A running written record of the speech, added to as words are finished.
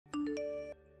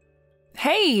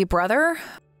Hey, brother.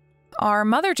 Our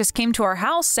mother just came to our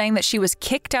house saying that she was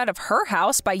kicked out of her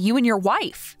house by you and your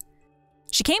wife.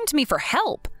 She came to me for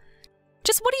help.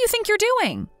 Just what do you think you're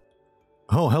doing?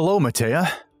 Oh, hello,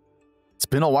 Matea. It's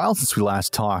been a while since we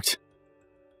last talked.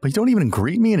 But you don't even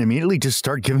greet me and immediately just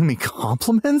start giving me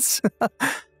compliments?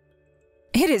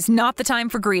 It is not the time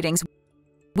for greetings.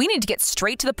 We need to get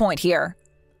straight to the point here.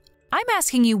 I'm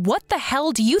asking you, what the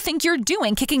hell do you think you're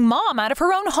doing kicking Mom out of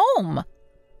her own home?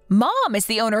 Mom is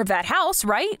the owner of that house,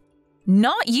 right?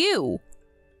 Not you.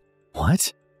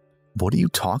 What? What are you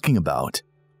talking about?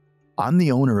 I'm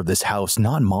the owner of this house,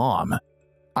 not Mom.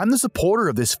 I'm the supporter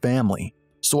of this family,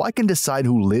 so I can decide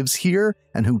who lives here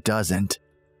and who doesn't.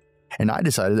 And I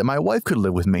decided that my wife could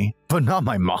live with me, but not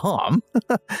my mom.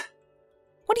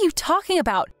 What are you talking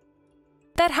about?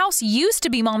 That house used to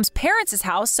be Mom's parents'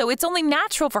 house, so it's only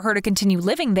natural for her to continue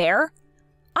living there.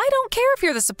 I don't care if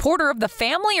you're the supporter of the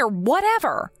family or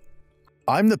whatever.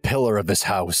 I'm the pillar of this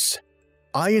house.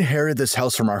 I inherited this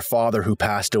house from our father who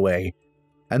passed away,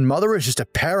 and Mother is just a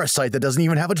parasite that doesn't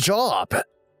even have a job.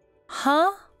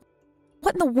 Huh?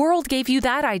 What in the world gave you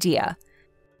that idea?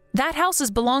 That house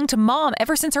has belonged to Mom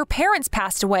ever since her parents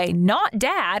passed away, not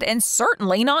Dad, and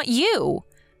certainly not you.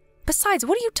 Besides,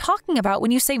 what are you talking about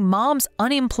when you say Mom's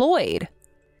unemployed?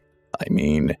 I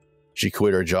mean, she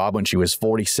quit her job when she was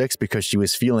 46 because she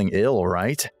was feeling ill,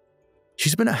 right?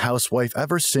 She's been a housewife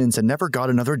ever since and never got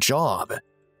another job.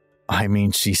 I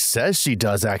mean, she says she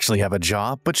does actually have a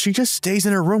job, but she just stays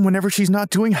in her room whenever she's not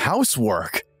doing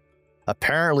housework.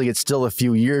 Apparently, it's still a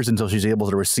few years until she's able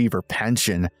to receive her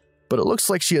pension, but it looks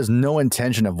like she has no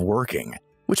intention of working,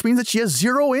 which means that she has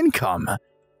zero income,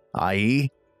 i.e.,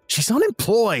 she's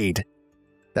unemployed.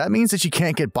 That means that she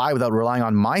can't get by without relying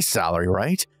on my salary,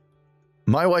 right?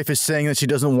 My wife is saying that she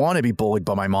doesn't want to be bullied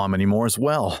by my mom anymore as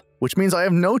well, which means I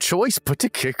have no choice but to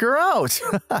kick her out.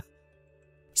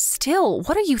 Still,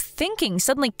 what are you thinking,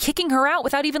 suddenly kicking her out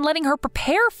without even letting her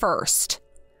prepare first?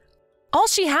 All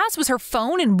she has was her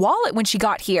phone and wallet when she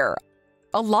got here.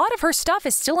 A lot of her stuff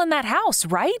is still in that house,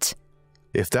 right?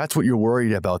 If that's what you're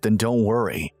worried about, then don't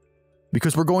worry.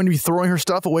 Because we're going to be throwing her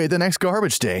stuff away the next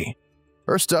garbage day.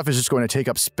 Her stuff is just going to take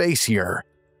up space here.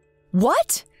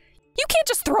 What? You can't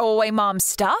just throw away Mom's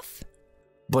stuff.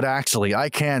 But actually, I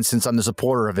can since I'm the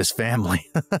supporter of his family.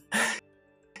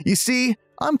 You see,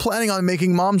 I'm planning on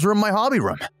making Mom's room my hobby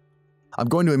room. I'm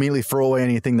going to immediately throw away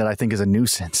anything that I think is a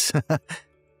nuisance.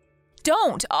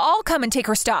 Don't. I'll come and take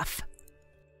her stuff.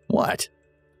 What?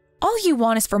 All you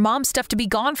want is for Mom's stuff to be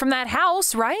gone from that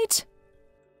house, right?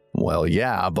 Well,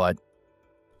 yeah, but...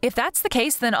 If that's the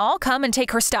case, then I'll come and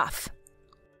take her stuff.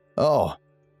 Oh,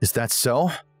 is that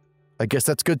so? I guess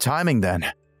that's good timing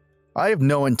then. I have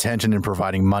no intention in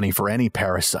providing money for any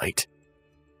parasite.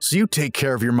 So you take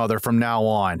care of your mother from now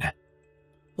on.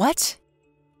 What?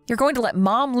 You're going to let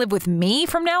Mom live with me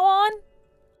from now on?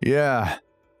 Yeah.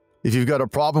 If you've got a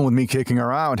problem with me kicking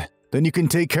her out, then you can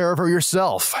take care of her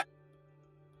yourself.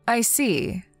 I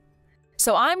see.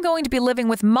 So I'm going to be living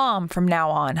with Mom from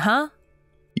now on, huh?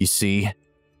 You see,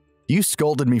 you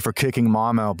scolded me for kicking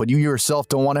Mom out, but you yourself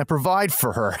don't want to provide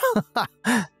for her.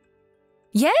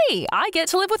 Yay! I get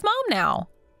to live with Mom now.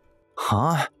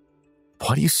 Huh?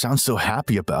 Why do you sound so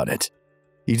happy about it?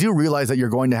 You do realize that you're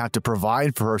going to have to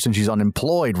provide for her since she's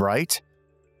unemployed, right?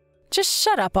 Just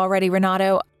shut up already,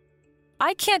 Renato.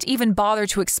 I can't even bother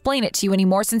to explain it to you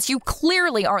anymore since you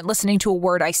clearly aren't listening to a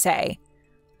word I say.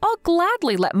 I'll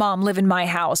gladly let Mom live in my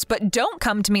house, but don't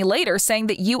come to me later saying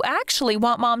that you actually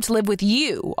want Mom to live with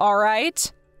you, all right?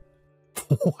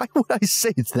 Why would I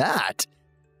say that?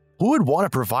 Who would want to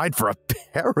provide for a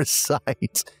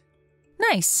parasite?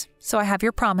 Nice. So I have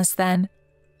your promise then.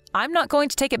 I'm not going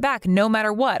to take it back no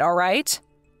matter what, all right?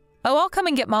 Oh, I'll come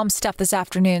and get Mom's stuff this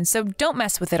afternoon, so don't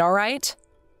mess with it, all right?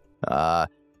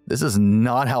 This is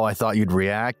not how I thought you'd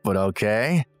react, but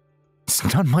okay.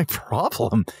 It's not my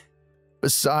problem.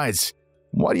 Besides,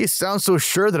 why do you sound so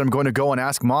sure that I'm going to go and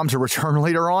ask Mom to return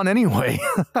later on anyway?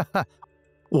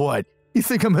 What? You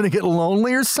think I'm going to get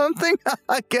lonely or something?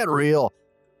 Get real.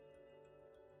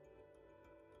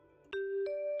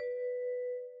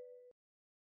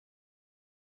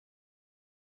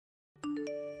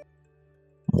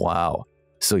 Wow.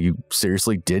 So you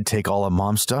seriously did take all of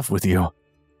Mom's stuff with you?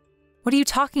 What are you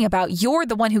talking about? You're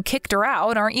the one who kicked her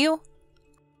out, aren't you?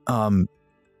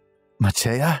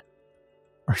 Matea?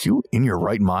 Are you in your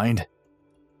right mind?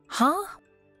 Huh?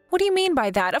 What do you mean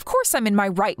by that? Of course I'm in my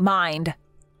right mind.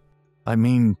 I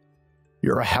mean,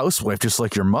 you're a housewife just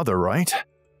like your mother, right?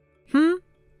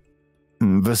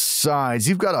 Besides,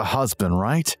 you've got a husband,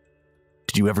 right?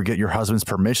 Did you ever get your husband's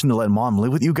permission to let Mom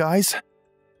live with you guys?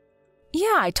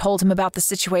 Yeah, I told him about the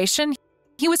situation.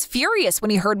 He was furious when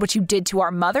he heard what you did to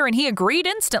our mother, and he agreed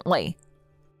instantly.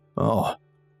 Oh,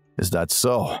 is that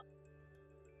so?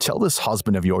 Tell this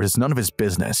husband of yours it's none of his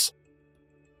business.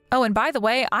 Oh, and by the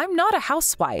way, I'm not a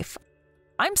housewife.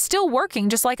 I'm still working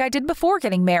just like I did before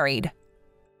getting married.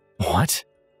 What?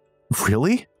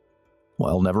 Really?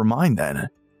 Well, never mind then.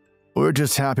 We're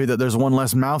just happy that there's one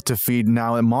less mouth to feed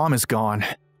now that Mom is gone.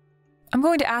 I'm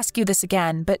going to ask you this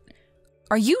again, but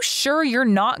are you sure you're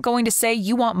not going to say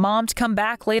you want Mom to come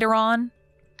back later on?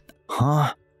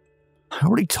 Huh? I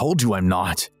already told you I'm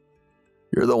not.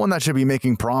 You're the one that should be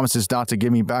making promises not to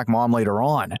give me back Mom later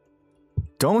on.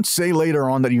 Don't say later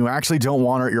on that you actually don't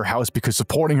want her at your house because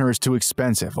supporting her is too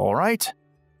expensive, all right?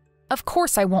 Of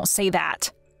course I won't say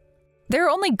that. There are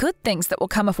only good things that will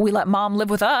come if we let Mom live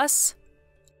with us.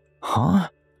 Huh?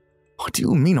 What do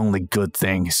you mean only good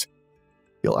things?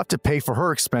 You'll have to pay for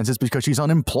her expenses because she's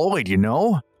unemployed, you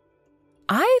know?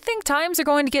 I think times are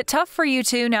going to get tough for you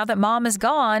two now that Mom is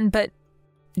gone, but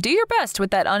do your best with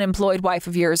that unemployed wife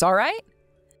of yours, all right?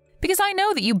 Because I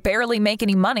know that you barely make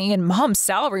any money and Mom's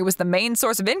salary was the main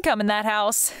source of income in that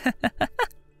house.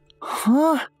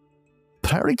 Huh?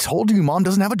 But I already told you Mom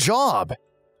doesn't have a job.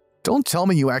 Don't tell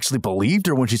me you actually believed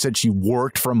her when she said she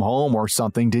worked from home or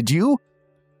something, did you?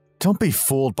 Don't be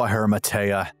fooled by her,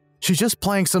 Matea. She's just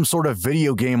playing some sort of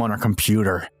video game on her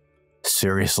computer.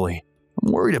 Seriously,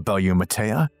 I'm worried about you,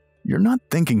 Matea. You're not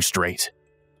thinking straight.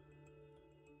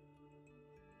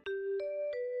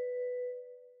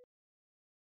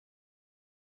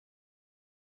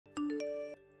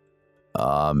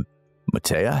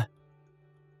 Matea?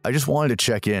 I just wanted to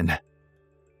check in.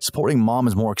 Supporting Mom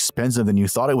is more expensive than you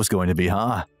thought it was going to be,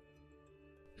 huh?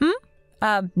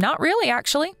 Not really,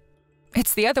 actually.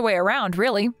 It's the other way around,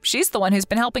 really. She's the one who's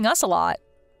been helping us a lot.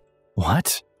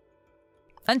 What?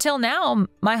 Until now,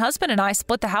 my husband and I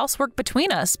split the housework between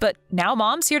us, but now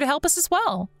Mom's here to help us as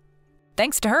well.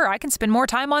 Thanks to her, I can spend more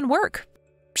time on work.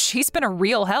 She's been a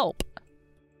real help.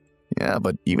 Yeah,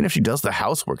 but even if she does the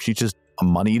housework, she's just a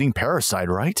money-eating parasite,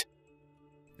 right?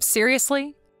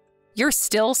 Seriously? You're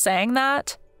still saying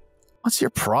that? What's your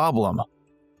problem?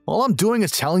 All I'm doing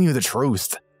is telling you the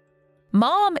truth.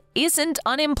 Mom isn't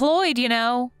unemployed, you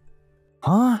know.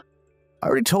 Huh? I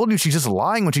already told you she's just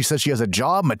lying when she says she has a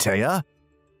job, Matea.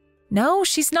 No,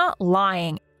 she's not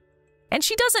lying. And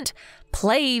she doesn't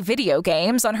play video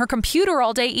games on her computer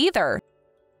all day either.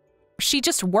 She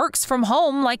just works from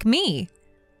home like me.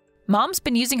 Mom's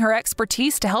been using her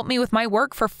expertise to help me with my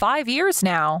work for 5 years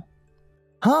now.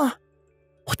 Huh?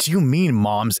 What do you mean,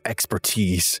 Mom's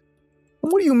expertise?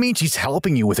 What do you mean she's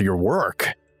helping you with your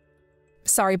work?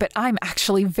 Sorry, but I'm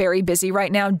actually very busy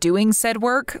right now doing said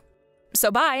work. So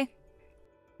bye.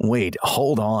 Wait,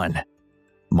 hold on.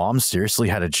 Mom seriously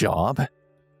had a job?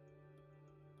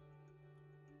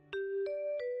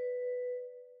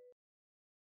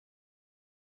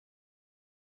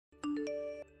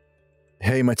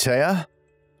 Hey, Matea.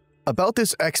 About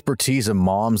this expertise of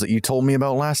Mom's that you told me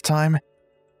about last time,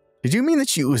 did you mean that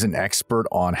she was an expert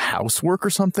on housework or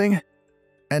something?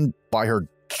 And by her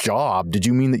job, did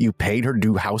you mean that you paid her to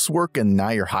do housework and now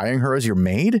you're hiring her as your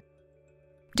maid?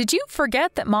 Did you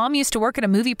forget that Mom used to work at a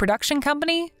movie production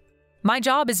company? My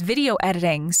job is video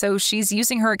editing, so she's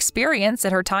using her experience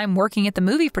at her time working at the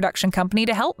movie production company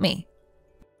to help me.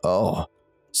 Oh,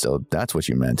 so that's what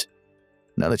you meant.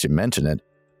 Now that you mention it,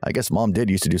 I guess Mom did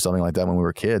used to do something like that when we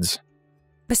were kids.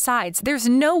 Besides, there's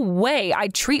no way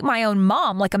I'd treat my own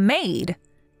mom like a maid.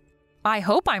 I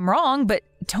hope I'm wrong, but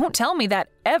don't tell me that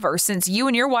ever since you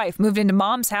and your wife moved into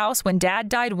Mom's house when Dad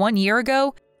died 1 year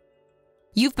ago.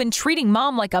 You've been treating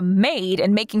Mom like a maid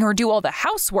and making her do all the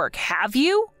housework, have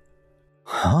you?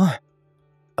 Huh?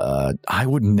 I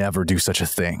would never do such a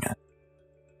thing.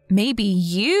 Maybe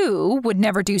you would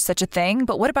never do such a thing,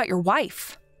 but what about your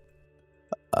wife?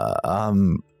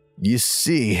 You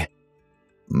see,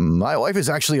 my wife is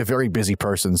actually a very busy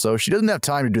person, so she doesn't have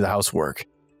time to do the housework.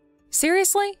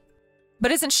 Seriously?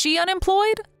 But isn't she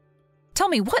unemployed? Tell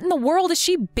me, what in the world is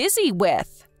she busy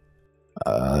with?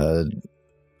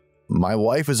 My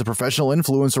wife is a professional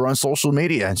influencer on social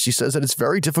media, and she says that it's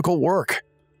very difficult work.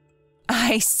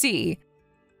 I see.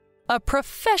 A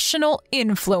professional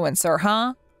influencer,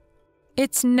 huh?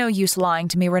 It's no use lying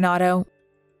to me, Renato.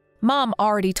 Mom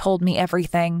already told me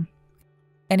everything.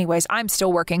 Anyways, I'm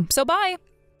still working, so bye.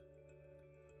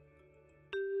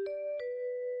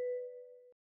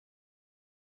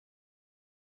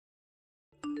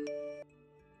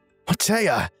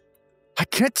 Matea, I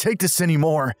can't take this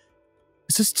anymore.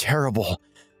 This is terrible.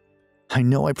 I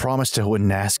know I promised I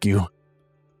wouldn't ask you,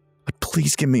 but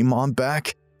please give me Mom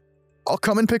back. I'll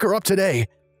come and pick her up today.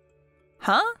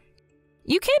 Huh?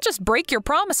 You can't just break your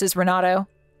promises, Renato.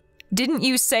 Didn't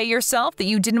you say yourself that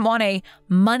you didn't want a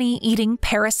money-eating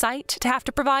parasite to have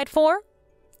to provide for?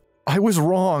 I was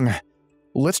wrong.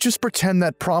 Let's just pretend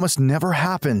that promise never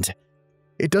happened.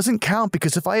 It doesn't count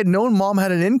because if I had known Mom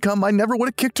had an income, I never would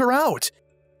have kicked her out.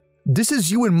 This is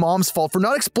you and Mom's fault for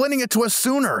not explaining it to us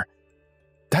sooner.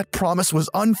 That promise was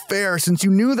unfair since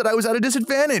you knew that I was at a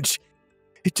disadvantage.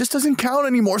 It just doesn't count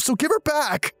anymore, so give her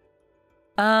back.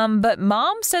 But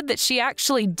Mom said that she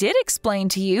actually did explain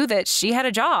to you that she had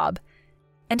a job.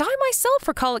 And I myself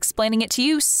recall explaining it to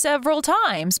you several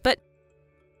times, but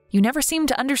you never seemed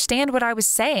to understand what I was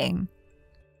saying.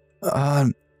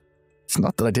 It's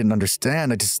not that I didn't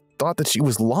understand, I just thought that she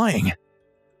was lying.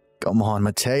 Come on,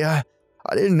 Matea.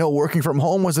 I didn't know working from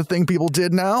home was a thing people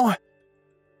did now.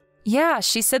 Yeah,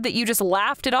 she said that you just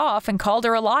laughed it off and called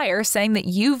her a liar, saying that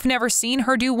you've never seen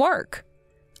her do work.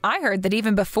 I heard that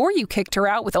even before you kicked her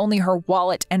out with only her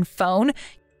wallet and phone,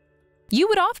 you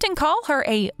would often call her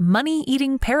a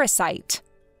money-eating parasite.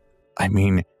 I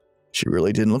mean, she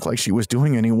really didn't look like she was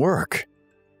doing any work.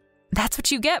 That's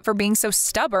what you get for being so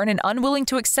stubborn and unwilling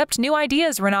to accept new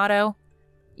ideas, Renato.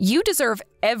 You deserve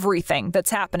everything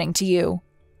that's happening to you.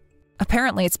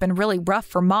 Apparently, it's been really rough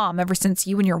for Mom ever since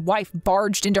you and your wife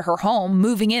barged into her home,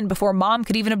 moving in before Mom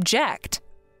could even object.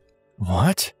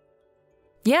 What?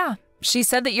 Yeah, she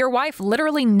said that your wife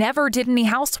literally never did any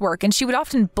housework, and she would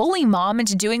often bully Mom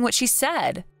into doing what she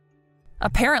said.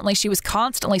 Apparently, she was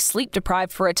constantly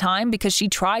sleep-deprived for a time because she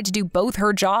tried to do both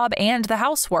her job and the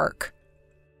housework.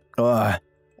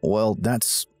 Well,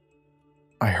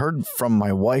 I heard from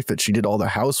my wife that she did all the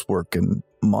housework and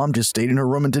Mom just stayed in her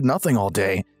room and did nothing all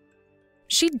day.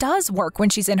 She does work when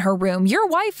she's in her room. Your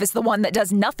wife is the one that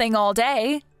does nothing all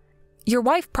day. Your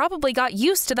wife probably got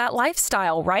used to that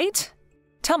lifestyle, right?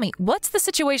 Tell me, what's the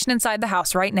situation inside the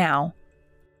house right now?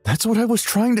 That's what I was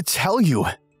trying to tell you.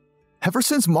 Ever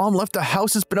since Mom left the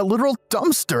house, it's been a literal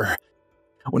dumpster.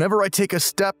 Whenever I take a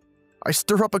step, I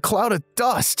stir up a cloud of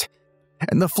dust.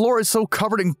 And the floor is so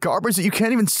covered in garbage that you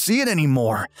can't even see it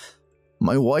anymore.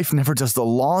 My wife never does the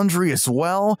laundry as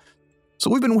well,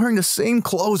 so we've been wearing the same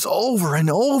clothes over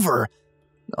and over.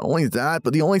 Not only that,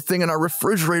 but the only thing in our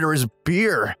refrigerator is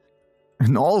beer.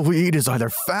 And all we eat is either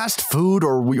fast food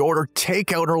or we order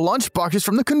takeout or lunchboxes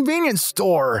from the convenience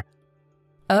store.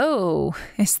 Oh,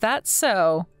 is that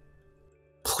so?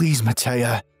 Please,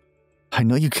 Matea. I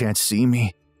know you can't see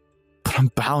me, but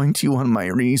I'm bowing to you on my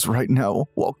knees right now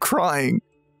while crying.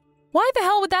 Why the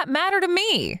hell would that matter to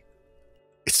me?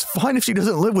 It's fine if she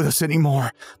doesn't live with us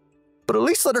anymore, but at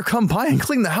least let her come by and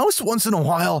clean the house once in a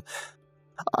while.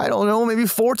 I don't know, maybe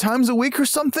 4 times a week or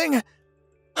something?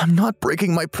 I'm not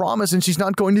breaking my promise and she's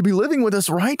not going to be living with us,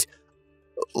 right?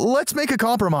 Let's make a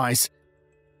compromise.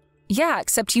 Yeah,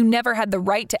 except you never had the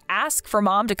right to ask for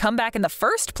Mom to come back in the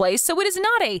first place, so it is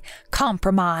not a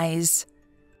compromise.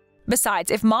 Besides,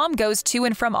 if Mom goes to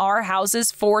and from our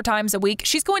houses 4 times a week,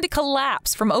 she's going to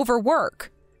collapse from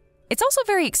overwork. It's also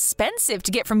very expensive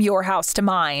to get from your house to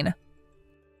mine.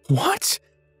 What?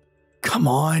 Come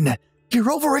on, you're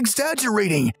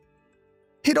over-exaggerating.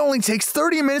 It only takes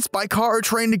 30 minutes by car or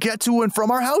train to get to and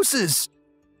from our houses.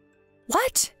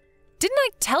 What? Didn't I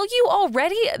tell you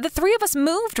already? The 3 of us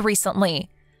moved recently.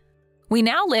 We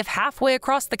now live halfway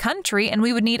across the country and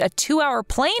we would need a 2-hour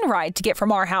plane ride to get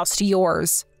from our house to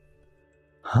yours.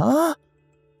 Huh?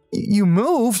 You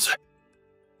moved?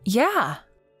 Yeah.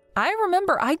 I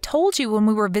remember I told you when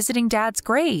we were visiting Dad's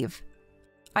grave.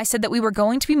 I said that we were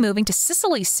going to be moving to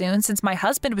Sicily soon since my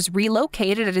husband was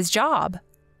relocated at his job.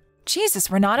 Jesus,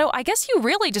 Renato, I guess you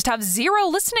really just have 0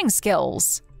 listening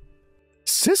skills.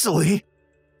 Sicily?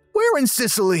 Where in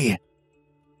Sicily?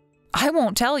 I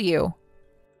won't tell you.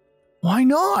 Why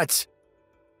not?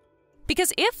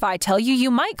 Because if I tell you,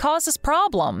 you might cause us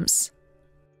problems.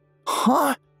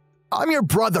 Huh? I'm your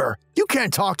brother. You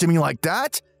can't talk to me like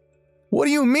that. What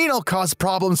do you mean I'll cause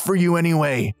problems for you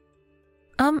anyway?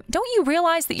 Don't you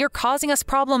realize that you're causing us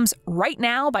problems right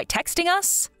now by texting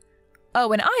us?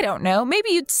 Oh, and I don't know,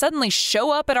 maybe you'd suddenly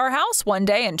show up at our house one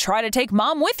day and try to take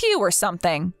Mom with you or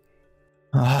something.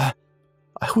 I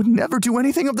would never do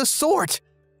anything of the sort.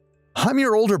 I'm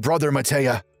your older brother,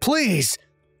 Matea. Please.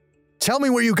 Tell me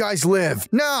where you guys live,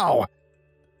 now.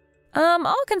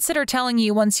 I'll consider telling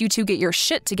you once you 2 get your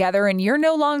shit together and you're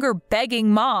no longer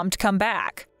begging Mom to come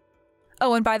back.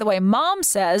 Oh, and by the way, Mom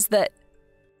says that...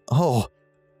 Oh,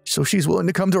 so she's willing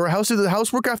to come to our house to do the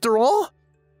housework after all?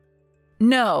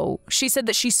 No, she said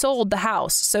that she sold the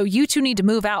house, so you 2 need to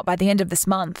move out by the end of this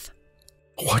month.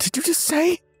 What did you just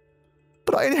say?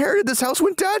 But I inherited this house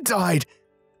when Dad died.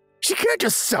 She can't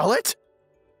just sell it.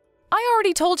 I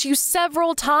already told you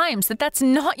several times that that's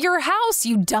not your house,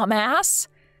 you dumbass.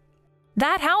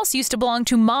 That house used to belong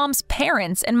to Mom's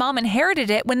parents, and Mom inherited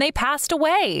it when they passed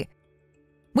away.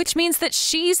 Which means that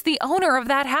she's the owner of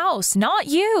that house, not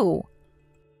you.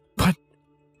 But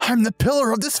I'm the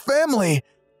pillar of this family.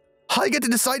 I get to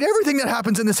decide everything that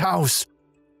happens in this house.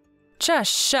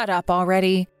 Just shut up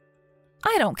already.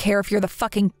 I don't care if you're the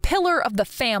fucking pillar of the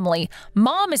family.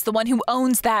 Mom is the one who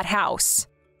owns that house.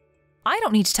 I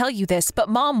don't need to tell you this, but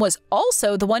Mom was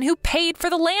also the one who paid for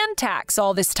the land tax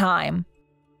all this time.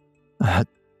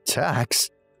 Tax?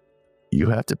 You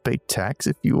have to pay tax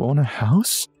if you own a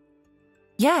house?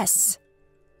 Yes.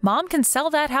 Mom can sell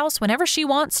that house whenever she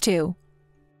wants to.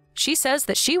 She says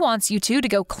that she wants you two to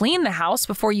go clean the house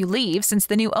before you leave, since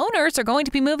the new owners are going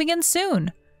to be moving in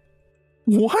soon.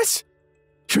 What?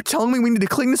 You're telling me we need to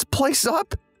clean this place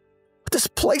up? This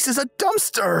place is a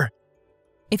dumpster!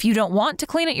 If you don't want to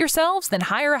clean it yourselves, then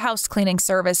hire a house cleaning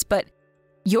service, but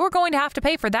you're going to have to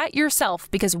pay for that yourself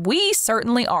because we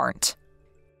certainly aren't.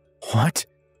 What?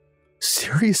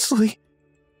 Seriously?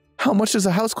 How much does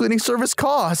a house cleaning service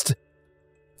cost?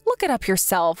 Look it up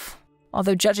yourself.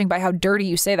 Although judging by how dirty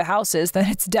you say the house is, then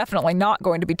it's definitely not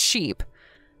going to be cheap.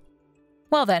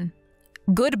 Well then,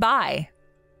 goodbye.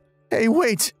 Hey,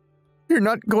 wait. You're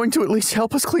not going to at least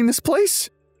help us clean this place?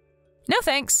 No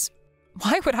thanks.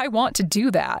 Why would I want to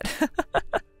do that?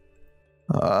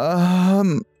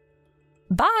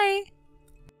 Bye.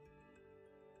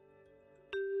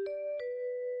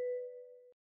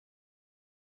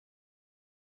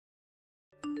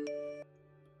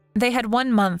 They had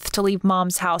 1 month to leave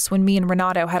Mom's house when me and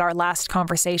Renato had our last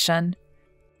conversation.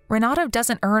 Renato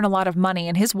doesn't earn a lot of money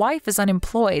and his wife is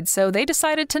unemployed, so they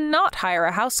decided to not hire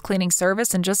a house cleaning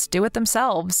service and just do it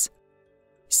themselves.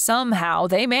 Somehow,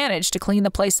 they managed to clean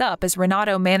the place up as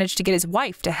Renato managed to get his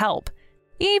wife to help,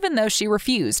 even though she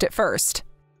refused at first.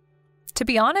 To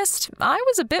be honest, I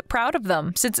was a bit proud of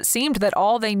them, since it seemed that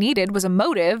all they needed was a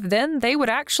motive, then they would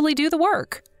actually do the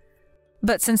work.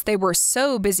 But since they were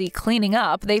so busy cleaning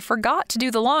up, they forgot to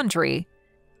do the laundry,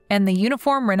 and the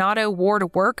uniform Renato wore to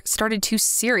work started to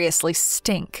seriously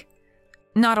stink.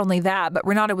 Not only that, but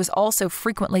Renato was also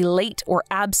frequently late or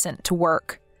absent to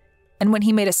work. And when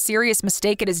he made a serious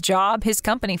mistake at his job, his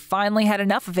company finally had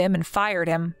enough of him and fired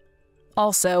him.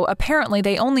 Also, apparently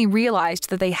they only realized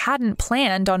that they hadn't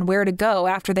planned on where to go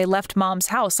after they left Mom's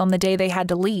house on the day they had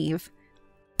to leave.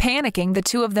 Panicking, the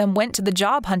two of them went to the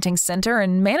job hunting center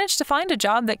and managed to find a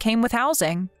job that came with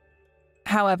housing.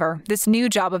 However, this new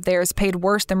job of theirs paid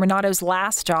worse than Renato's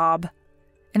last job.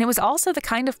 And it was also the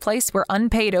kind of place where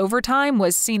unpaid overtime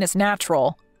was seen as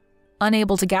natural.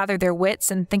 Unable to gather their wits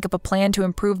and think up a plan to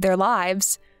improve their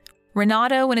lives,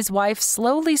 Renato and his wife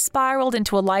slowly spiraled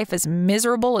into a life as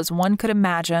miserable as one could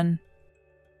imagine.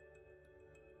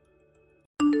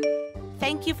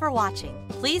 Thank you for watching.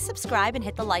 Please subscribe and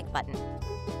hit the like button.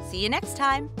 See you next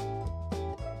time.